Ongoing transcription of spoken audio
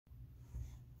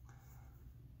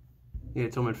Hey,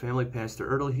 it's Omen Family, Pastor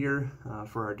Ertl here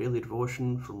for our daily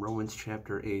devotion from Romans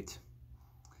chapter 8.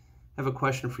 I have a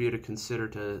question for you to consider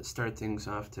to start things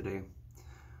off today.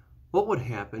 What would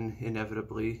happen,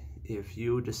 inevitably, if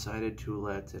you decided to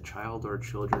let a child or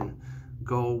children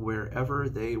go wherever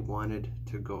they wanted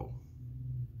to go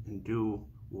and do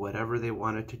whatever they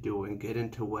wanted to do and get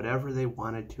into whatever they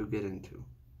wanted to get into?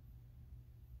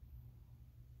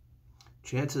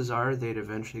 Chances are they'd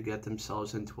eventually get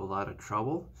themselves into a lot of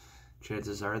trouble.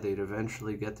 Chances are they'd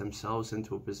eventually get themselves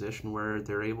into a position where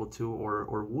they're able to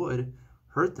or would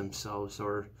hurt themselves,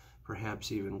 or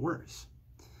perhaps even worse.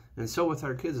 And so with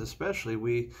our kids especially,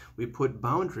 we put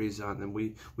boundaries on them.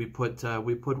 We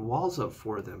put walls up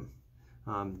for them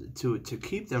to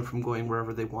keep them from going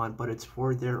wherever they want, but it's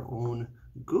for their own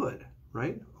good,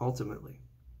 right? Ultimately.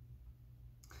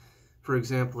 For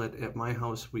example, at my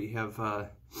house, we have a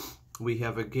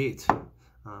gate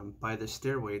by the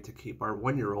stairway to keep our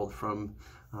 1-year-old from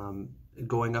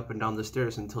going up and down the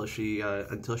stairs until she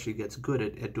gets good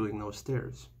at doing those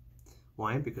stairs.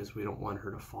 Why? Because we don't want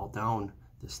her to fall down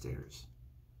the stairs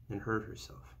and hurt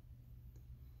herself.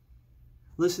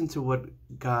 Listen to what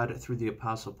God, through the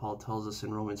Apostle Paul, tells us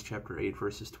in Romans chapter 8,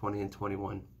 verses 20 and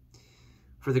 21.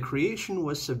 For the creation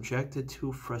was subjected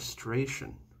to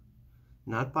frustration,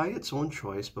 not by its own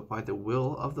choice, but by the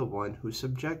will of the one who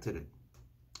subjected it,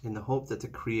 in the hope that the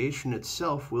creation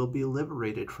itself will be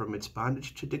liberated from its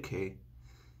bondage to decay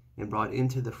and brought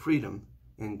into the freedom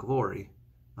and glory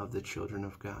of the children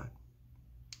of God.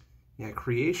 Yeah,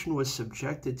 creation was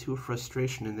subjected to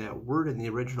frustration, and that word in the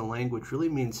original language really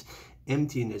means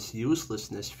emptiness,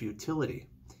 uselessness, futility.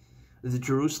 The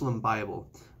Jerusalem Bible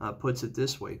puts it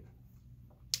this way: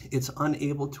 it's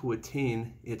unable to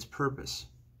attain its purpose.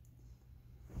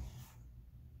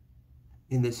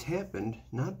 And this happened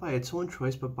not by its own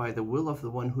choice, but by the will of the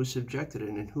one who subjected it.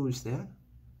 And who's that?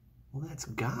 Well, that's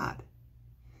God.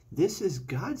 This is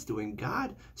God's doing.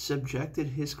 God subjected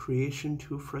his creation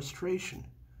to frustration.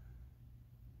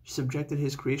 Subjected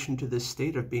his creation to this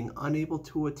state of being unable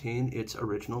to attain its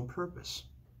original purpose.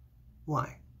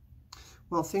 Why?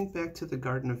 Well, think back to the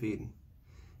Garden of Eden.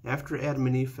 After Adam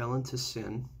and Eve fell into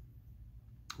sin,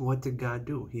 what did God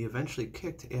do? He eventually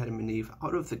kicked Adam and Eve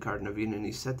out of the Garden of Eden, and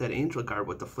he set that angel guard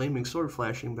with the flaming sword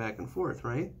flashing back and forth,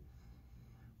 right?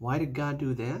 Why did God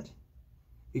do that?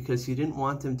 Because he didn't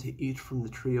want them to eat from the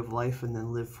tree of life and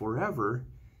then live forever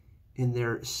in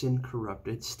their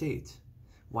sin-corrupted state.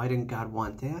 Why didn't God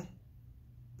want that?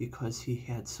 Because he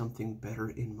had something better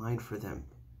in mind for them.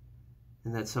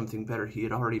 And that something better he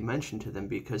had already mentioned to them,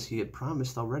 because he had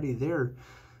promised already there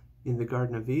in the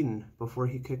Garden of Eden, before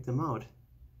he kicked them out,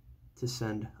 to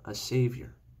send a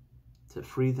Savior, to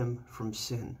free them from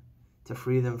sin, to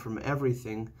free them from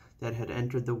everything that had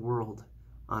entered the world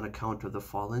on account of the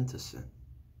fall into sin.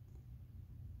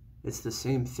 It's the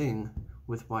same thing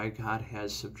with why God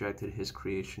has subjected his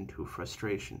creation to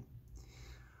frustration.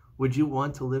 Would you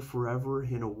want to live forever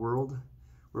in a world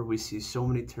where we see so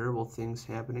many terrible things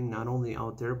happening, not only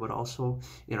out there, but also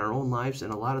in our own lives,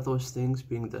 and a lot of those things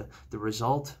being the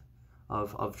result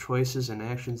of choices and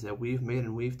actions that we've made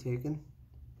and we've taken?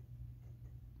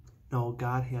 No,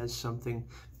 God has something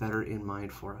better in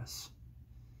mind for us.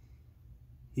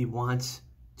 He wants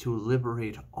to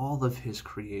liberate all of his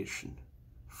creation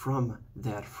from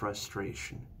that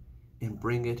frustration and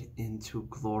bring it into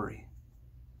glory.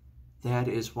 That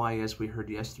is why, as we heard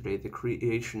yesterday, the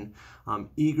creation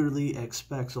eagerly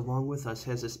expects, along with us,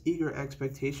 has this eager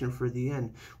expectation for the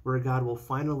end, where God will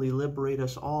finally liberate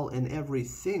us all and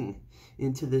everything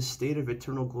into this state of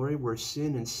eternal glory, where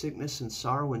sin and sickness and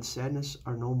sorrow and sadness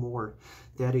are no more.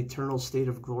 That eternal state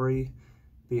of glory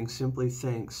being simply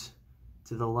thanks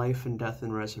to the life and death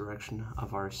and resurrection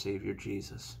of our Savior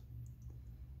Jesus.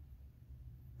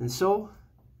 And so,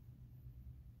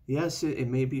 yes, it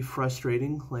may be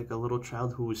frustrating, like a little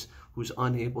child who's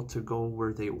unable to go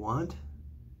where they want,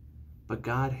 but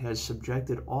God has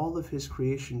subjected all of his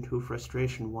creation to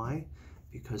frustration. Why?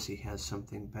 Because he has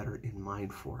something better in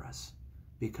mind for us.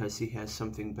 Because he has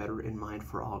something better in mind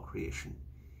for all creation.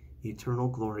 Eternal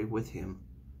glory with him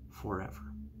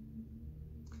forever.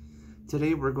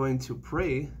 Today we're going to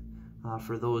pray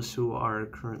for those who are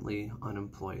currently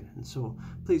unemployed. And so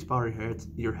please bow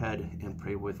your head and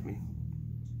pray with me.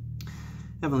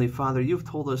 Heavenly Father, you've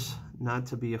told us not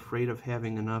to be afraid of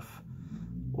having enough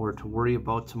or to worry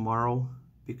about tomorrow,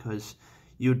 because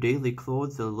you daily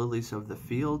clothe the lilies of the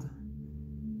field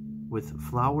with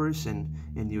flowers, and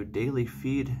you daily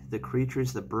feed the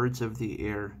creatures, the birds of the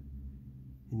air.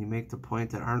 And you make the point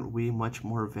that aren't we much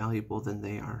more valuable than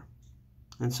they are?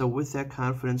 And so with that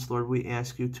confidence, Lord, we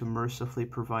ask you to mercifully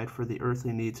provide for the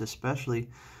earthly needs, especially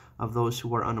of those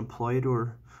who are unemployed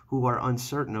or who are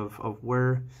uncertain of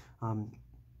where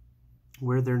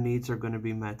their needs are going to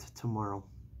be met tomorrow.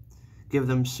 Give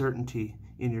them certainty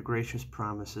in your gracious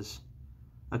promises.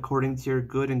 According to your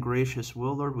good and gracious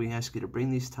will, Lord, we ask you to bring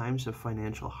these times of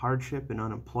financial hardship and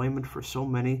unemployment for so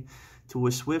many to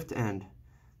a swift end,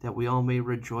 that we all may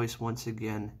rejoice once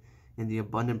again in the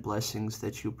abundant blessings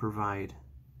that you provide.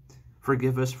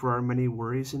 Forgive us for our many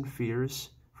worries and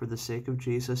fears, for the sake of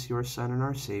Jesus, your Son and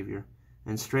our Savior,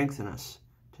 and strengthen us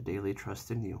to daily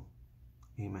trust in you.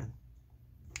 Amen.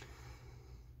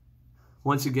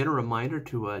 Once again, a reminder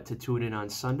to tune in on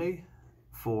Sunday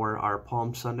for our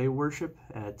Palm Sunday worship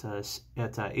at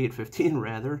 8:15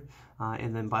 rather,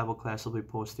 and then Bible class will be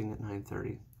posting at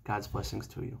 9:30. God's blessings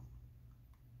to you.